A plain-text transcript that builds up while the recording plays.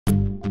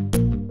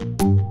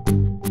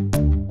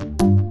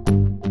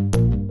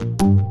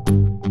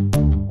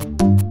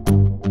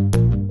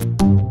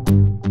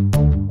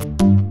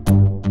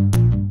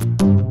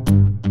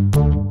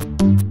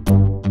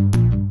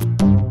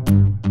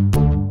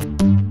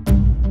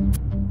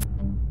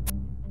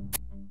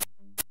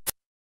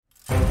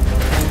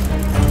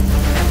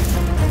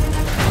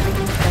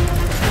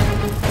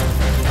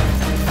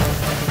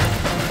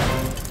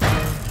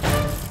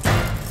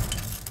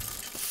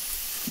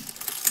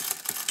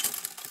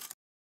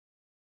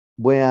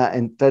voy a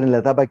entrar en la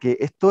etapa que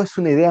esto es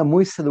una idea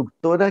muy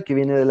seductora que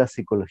viene de la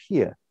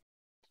psicología,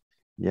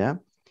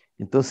 ¿ya?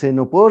 Entonces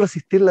no puedo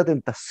resistir la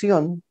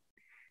tentación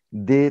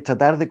de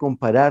tratar de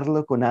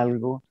compararlo con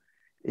algo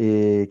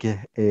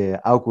que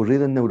ha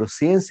ocurrido en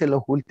neurociencia en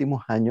los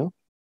últimos años,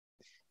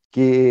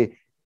 que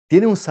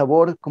tiene un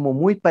sabor como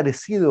muy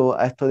parecido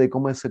a esto de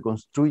cómo se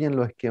construyen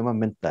los esquemas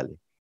mentales.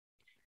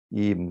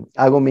 Y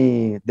hago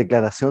mi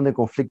declaración de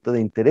conflicto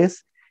de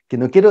interés, que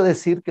no quiero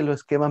decir que los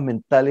esquemas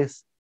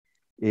mentales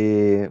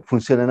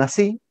funcionan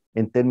así,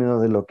 en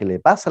términos de lo que le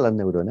pasa a las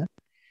neuronas,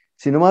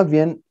 sino más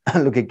bien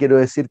lo que quiero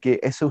decir que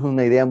eso es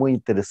una idea muy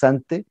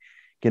interesante,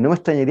 que no me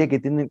extrañaría que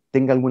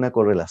tenga alguna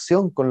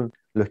correlación con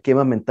los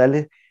esquemas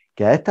mentales,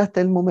 que hasta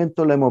el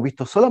momento lo hemos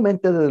visto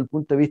solamente desde el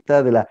punto de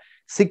vista de la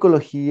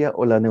psicología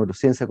o la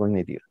neurociencia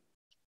cognitiva.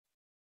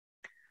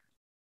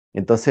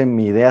 Entonces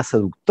mi idea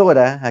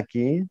seductora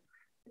aquí,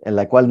 en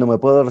la cual no me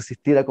puedo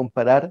resistir a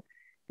comparar,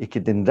 es que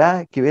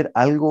tendrá que ver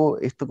algo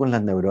esto con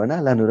las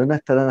neuronas. Las neuronas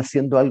estarán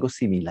haciendo algo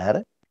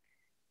similar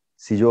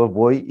si yo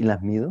voy y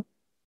las mido.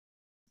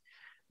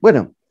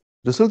 Bueno,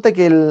 resulta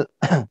que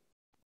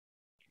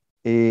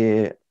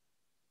eh,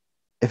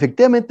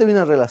 efectivamente hay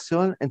una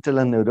relación entre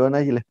las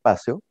neuronas y el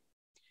espacio,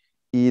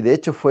 y de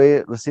hecho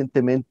fue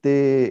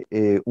recientemente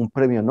un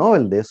premio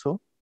Nobel de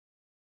eso,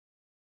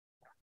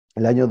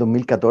 el año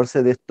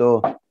 2014, de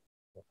estos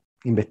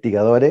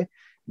investigadores,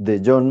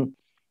 de John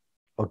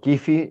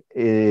O'Keefe,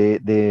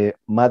 de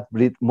Matt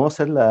Britt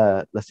Moser,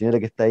 la señora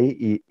que está ahí,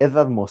 y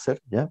Edward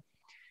Moser, ¿ya?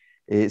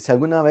 Si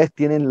alguna vez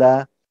tienen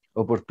la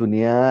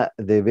oportunidad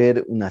de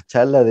ver una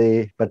charla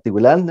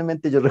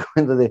particularmente yo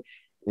recomiendo de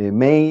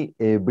May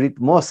Britt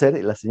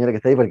Moser, la señora que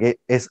está ahí, porque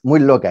es muy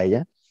loca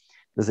ella.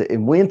 Entonces, es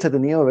muy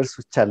entretenido ver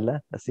sus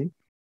charlas, así.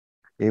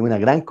 Es una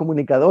gran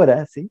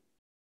comunicadora, así.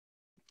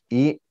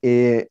 Y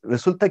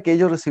resulta que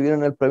ellos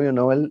recibieron el premio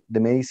Nobel de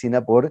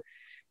Medicina por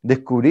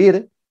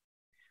descubrir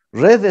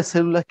redes de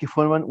células que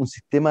forman un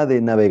sistema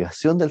de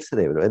navegación del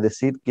cerebro, es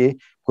decir, que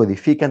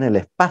codifican el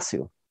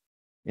espacio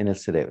en el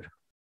cerebro.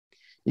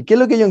 ¿Y qué es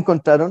lo que ellos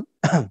encontraron?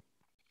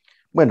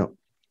 Bueno,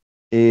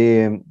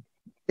 eh,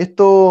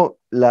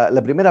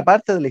 la primera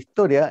parte de la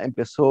historia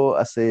empezó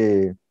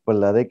por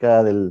la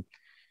década del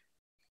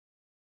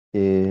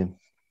eh,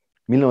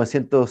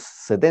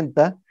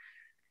 1970,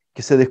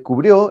 que se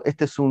descubrió,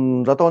 este es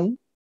un ratón,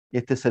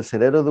 este es el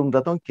cerebro de un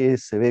ratón que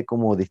se ve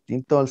como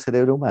distinto al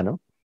cerebro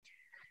humano,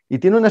 y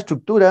tiene una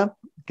estructura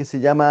que se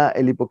llama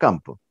el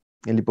hipocampo.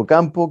 El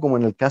hipocampo, como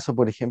en el caso,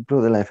 por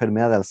ejemplo, de la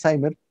enfermedad de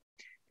Alzheimer,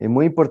 es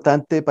muy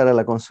importante para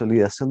la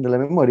consolidación de la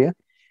memoria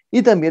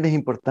y también es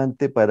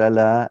importante para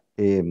la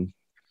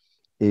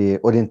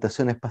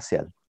orientación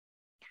espacial.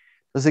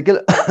 Entonces,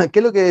 ¿qué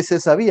es lo que se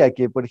sabía?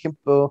 Que, por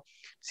ejemplo,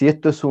 si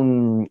esto es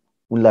un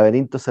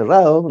laberinto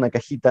cerrado, una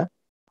cajita,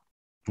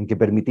 en que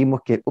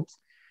permitimos que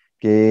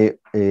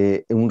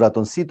un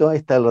ratoncito, ahí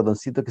está el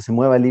ratoncito, que se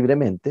mueva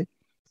libremente,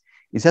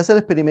 y se hace el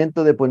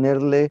experimento de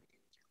ponerle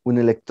un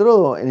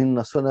electrodo en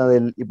una zona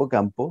del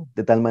hipocampo,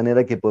 de tal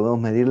manera que podemos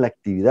medir la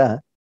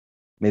actividad,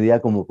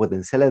 medida como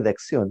potenciales de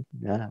acción,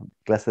 ¿ya?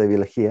 Clase de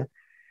biología,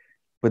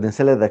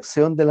 potenciales de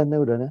acción de las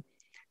neuronas.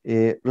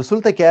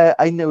 Resulta que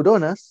hay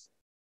neuronas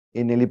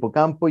en el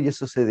hipocampo, y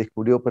eso se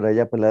descubrió por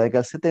allá por la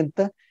década del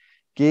 70,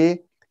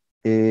 que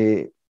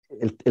en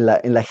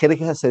la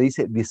jerga se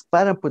dice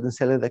disparan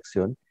potenciales de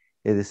acción,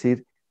 es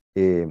decir,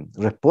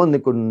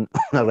 responde con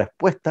una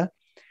respuesta,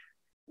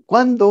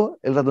 cuando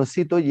el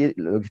ratoncito, y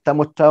lo que está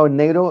mostrado en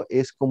negro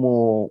es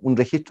como un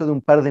registro de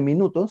un par de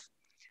minutos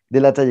de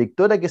la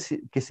trayectoria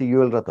que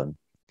siguió el ratón.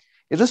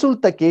 Y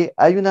resulta que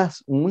hay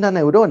una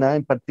neurona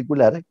en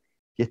particular,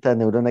 que esta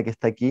neurona que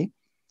está aquí,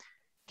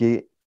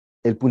 que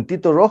el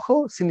puntito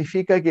rojo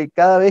significa que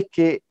cada vez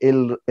que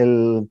el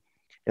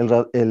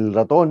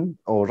ratón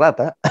o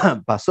rata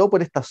pasó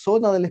por esta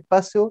zona del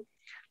espacio,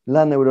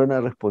 la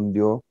neurona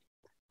respondió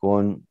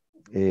con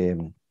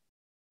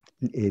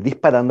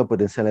disparando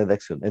potenciales de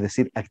acción, es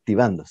decir,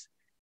 activándose.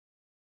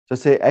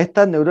 Entonces, a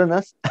estas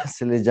neuronas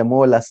se les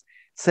llamó las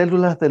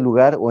células del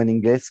lugar, o en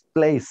inglés,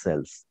 place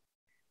cells,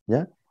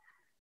 ¿ya?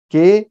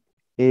 Que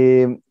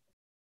eh,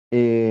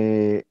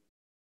 eh,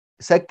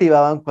 se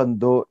activaban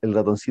cuando el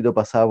ratoncito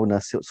pasaba por una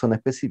zona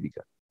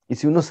específica. Y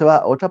si uno se va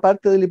a otra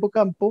parte del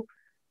hipocampo,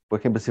 por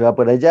ejemplo, si va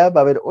por allá,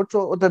 va a haber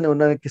otra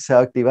neurona que se va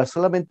a activar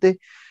solamente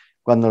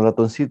cuando el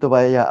ratoncito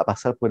vaya a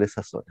pasar por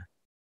esa zona.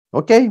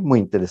 ¿Ok? Muy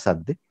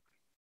interesante.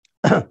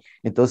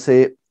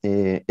 Entonces,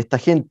 esta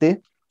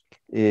gente,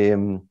 eh,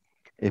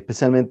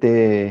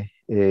 especialmente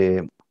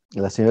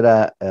la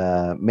señora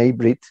May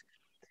Britt,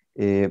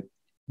 eh,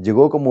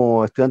 llegó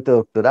como estudiante de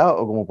doctorado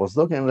o como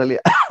postdoc en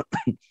realidad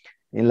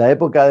en la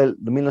época del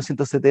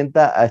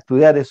 1970 a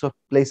estudiar esos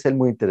places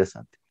muy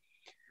interesantes.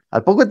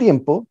 Al poco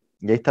tiempo,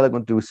 y ahí está la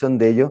contribución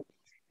de ellos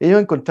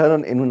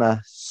encontraron en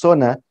una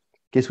zona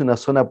que es una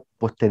zona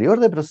posterior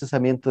de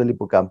procesamiento del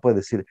hipocampo, es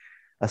decir,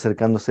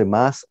 acercándose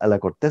más a la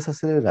corteza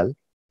cerebral,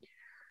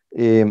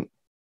 eh,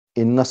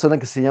 en una zona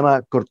que se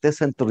llama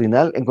corteza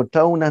entorrinal,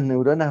 encontraron unas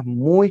neuronas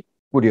muy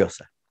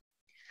curiosas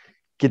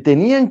que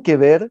tenían que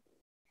ver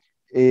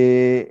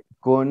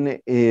con,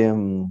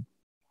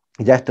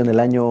 ya esto en el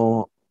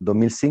año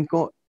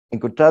 2005,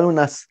 encontraron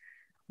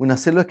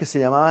unas células que se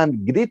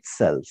llamaban grid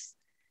cells,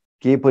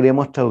 que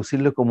podríamos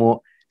traducirlo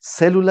como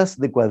células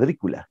de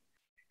cuadrícula,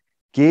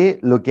 que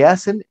lo que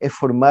hacen es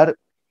formar,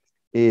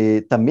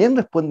 también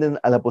responden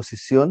a la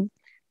posición,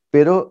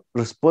 pero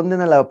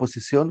responden a la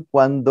posición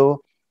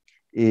cuando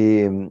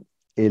eh,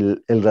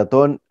 el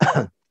ratón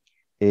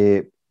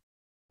eh,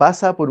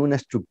 pasa por una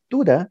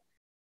estructura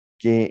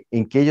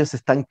en que ellos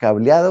están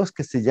cableados,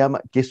 que se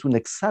llama, que es un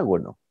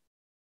hexágono.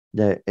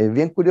 Ya, es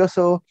bien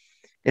curioso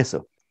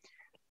eso.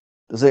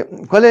 Entonces,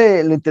 ¿cuál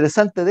es lo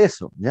interesante de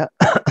eso? ¿Ya?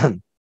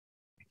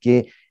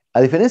 Que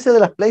a diferencia de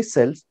las place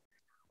cells,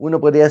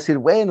 uno podría decir,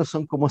 bueno,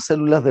 son como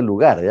células del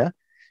lugar, ¿ya?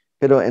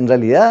 Pero en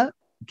realidad,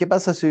 ¿qué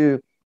pasa si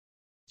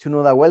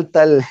uno da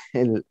vuelta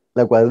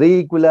la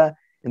cuadrícula?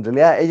 En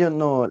realidad, ellos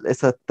no,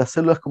 estas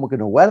células como que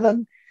no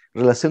guardan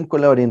relación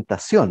con la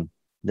orientación,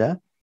 ¿ya?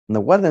 No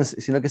guardan,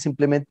 sino que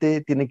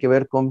simplemente tiene que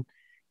ver con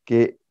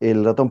que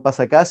el ratón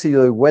pasa acá, si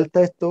yo doy vuelta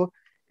a esto,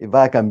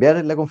 va a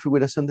cambiar la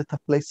configuración de estas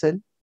place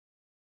cells.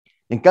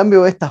 En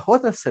cambio, estas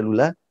otras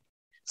células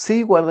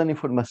sí guardan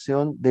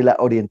información de la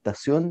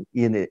orientación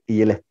y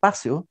el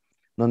espacio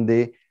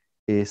donde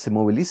se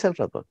moviliza el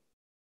ratón,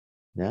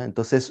 ¿ya?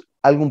 Entonces,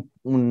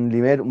 un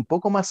nivel un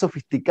poco más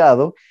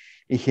sofisticado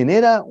y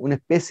genera una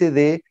especie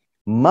de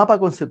mapa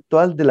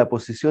conceptual de la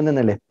posición en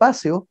el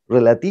espacio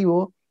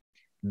relativo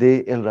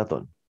del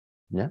ratón,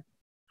 ¿ya?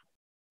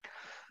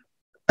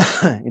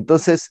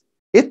 Entonces,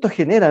 estos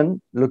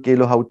generan lo que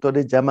los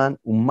autores llaman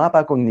un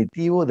mapa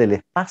cognitivo del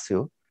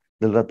espacio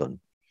del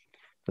ratón.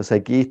 Entonces,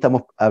 aquí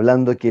estamos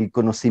hablando que el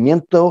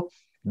conocimiento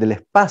del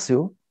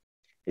espacio,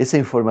 esa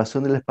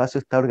información del espacio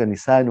está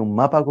organizada en un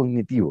mapa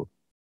cognitivo,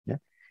 ¿ya?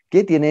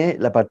 Que tiene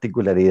la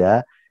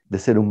particularidad de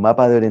ser un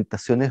mapa de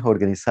orientaciones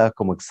organizadas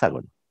como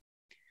hexágonos.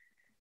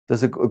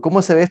 Entonces,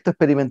 ¿cómo se ve esto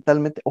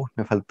experimentalmente?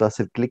 Me faltó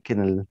hacer clic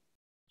en el...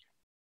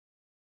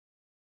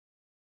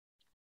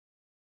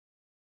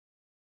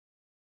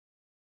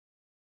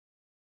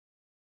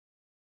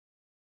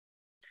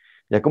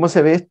 ¿Ya cómo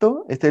se ve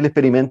esto? Este es el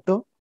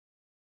experimento.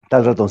 Está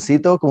el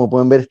ratoncito, como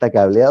pueden ver, está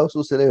cableado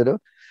su cerebro,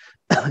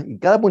 y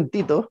cada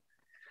puntito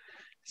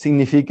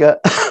significa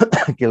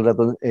que el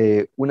ratón,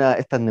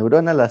 estas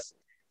neuronas, las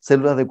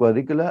células de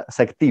cuadrícula,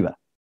 se activa,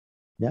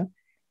 ¿ya?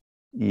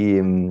 Y,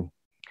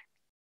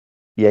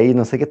 y ahí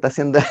no sé qué está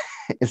haciendo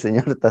el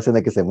señor, está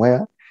haciendo que se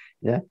mueva,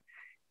 ¿ya?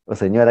 O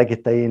señora que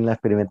está ahí en la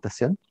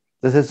experimentación.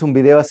 Entonces es un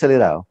video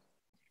acelerado.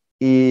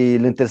 Y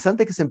lo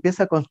interesante es que se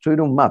empieza a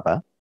construir un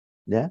mapa,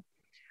 ¿ya?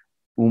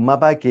 Un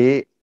mapa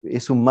que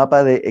es un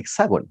mapa de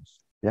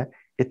hexágonos, ¿ya?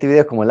 Este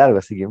video es como largo,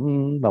 así que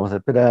vamos a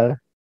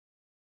esperar.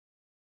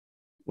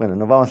 Bueno,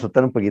 nos vamos a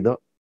saltar un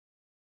poquito.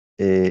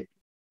 Eh,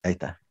 Ahí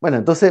está. Bueno,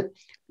 entonces,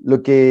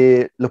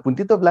 los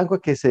puntitos blancos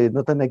que se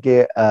notan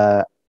aquí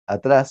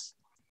atrás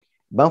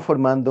van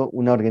formando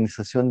una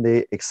organización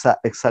de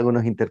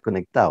hexágonos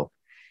interconectados.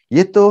 Y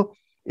esto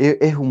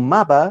es un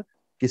mapa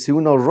que si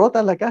uno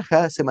rota la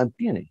caja se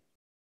mantiene.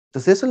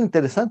 Entonces eso es lo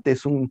interesante,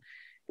 es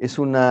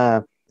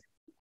una,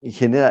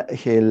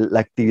 la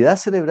actividad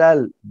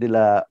cerebral de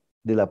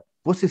la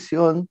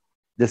posición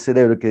del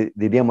cerebro, que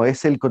diríamos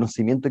es el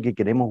conocimiento que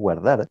queremos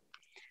guardar,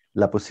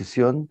 la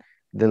posición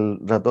del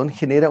ratón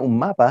genera un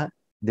mapa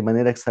de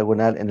manera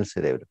hexagonal en el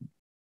cerebro.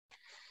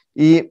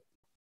 Y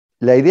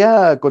la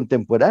idea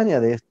contemporánea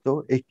de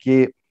esto es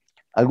que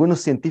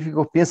algunos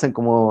científicos piensan,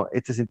 como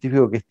este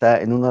científico que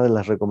está en una de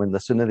las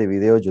recomendaciones de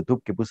video de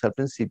YouTube que puse al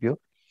principio,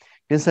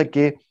 piensa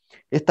que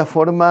esta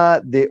forma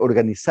de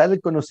organizar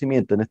el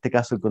conocimiento, en este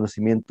caso el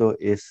conocimiento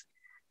es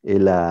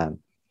la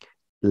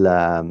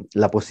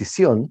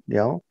posición,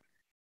 digamos,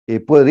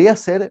 podría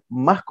ser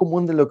más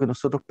común de lo que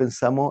nosotros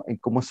pensamos en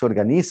cómo se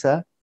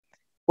organiza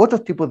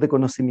otros tipos de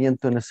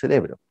conocimiento en el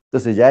cerebro.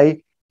 Entonces ya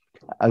hay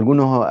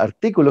algunos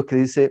artículos que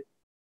dice,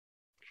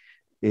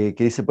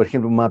 por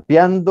ejemplo,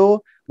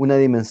 mapeando una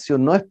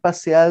dimensión no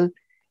espacial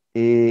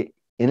en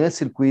el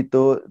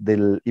circuito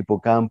del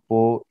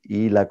hipocampo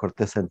y la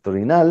corteza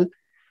entorrinal.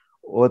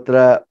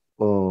 Otro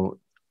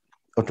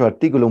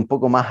artículo un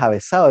poco más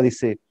avesado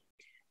dice,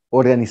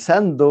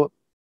 organizando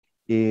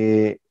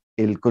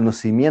el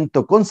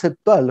conocimiento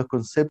conceptual, los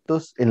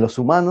conceptos en los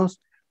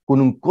humanos, con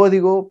un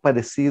código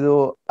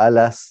parecido a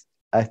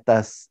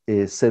estas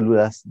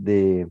células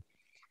de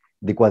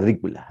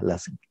cuadrícula,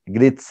 las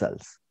grid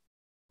cells,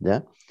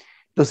 ¿ya?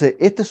 Entonces,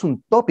 este es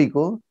un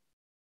tópico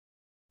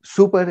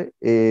súper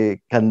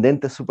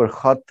candente, súper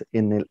hot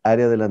en el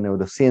área de la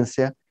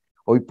neurociencia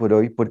hoy por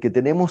hoy, porque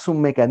tenemos un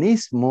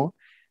mecanismo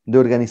de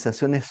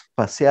organización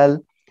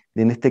espacial,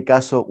 en este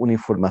caso una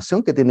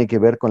información que tiene que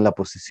ver con la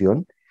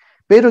posición,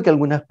 pero que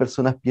algunas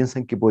personas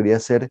piensan que podría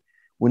ser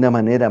una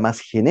manera más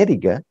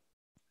genérica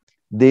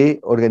de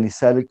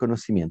organizar el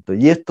conocimiento.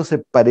 Y esto se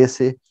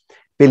parece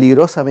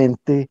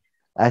peligrosamente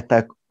a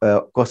esta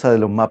cosa de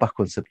los mapas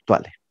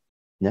conceptuales,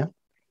 ¿ya?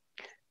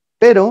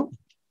 Pero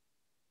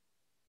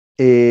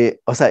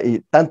o sea, y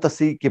tanto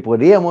así que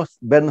podríamos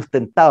vernos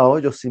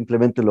tentados, yo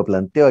simplemente lo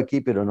planteo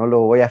aquí, pero no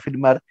lo voy a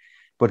afirmar,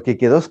 porque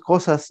que dos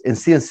cosas en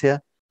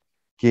ciencia,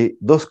 que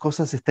dos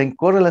cosas estén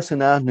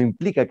correlacionadas no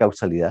implica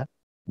causalidad,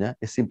 ¿ya?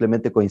 Es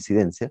simplemente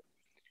coincidencia.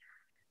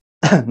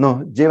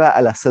 Nos lleva a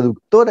la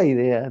seductora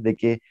idea de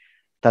que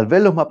tal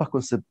vez los mapas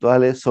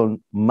conceptuales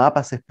son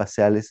mapas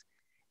espaciales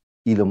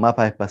y los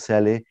mapas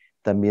espaciales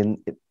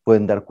también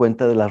pueden dar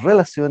cuenta de las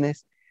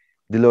relaciones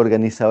de los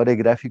organizadores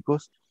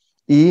gráficos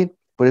y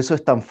por eso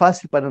es tan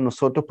fácil para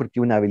nosotros, porque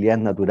es una habilidad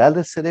natural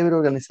del cerebro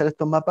organizar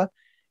estos mapas,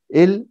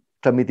 el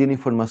transmitir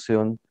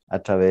información a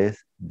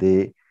través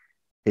de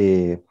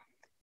eh,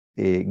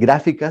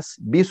 gráficas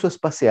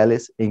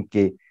visoespaciales en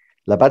que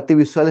la parte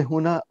visual es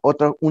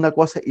una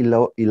cosa y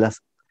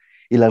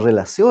la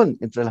relación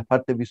entre las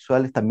partes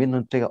visuales también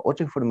nos entrega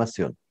otra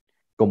información,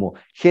 como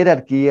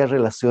jerarquía,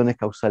 relaciones,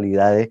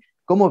 causalidades,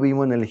 como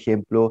vimos en el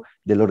ejemplo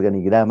del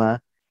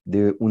organigrama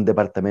de un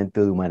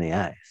departamento de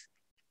humanidades.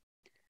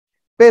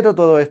 Pero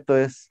todo esto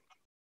es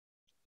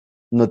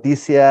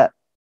noticia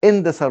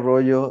en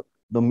desarrollo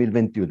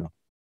 2021.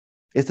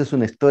 Esta es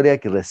una historia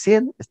que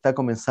recién está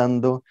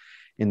comenzando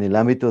en el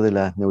ámbito de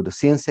las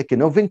neurociencias, que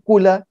nos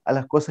vincula a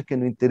las cosas que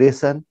nos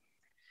interesan,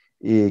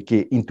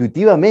 que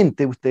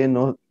intuitivamente ustedes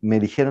me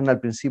dijeron al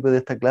principio de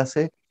esta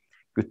clase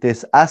que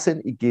ustedes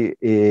hacen y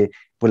que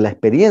por la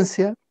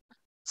experiencia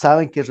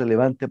saben que es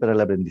relevante para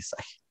el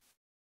aprendizaje.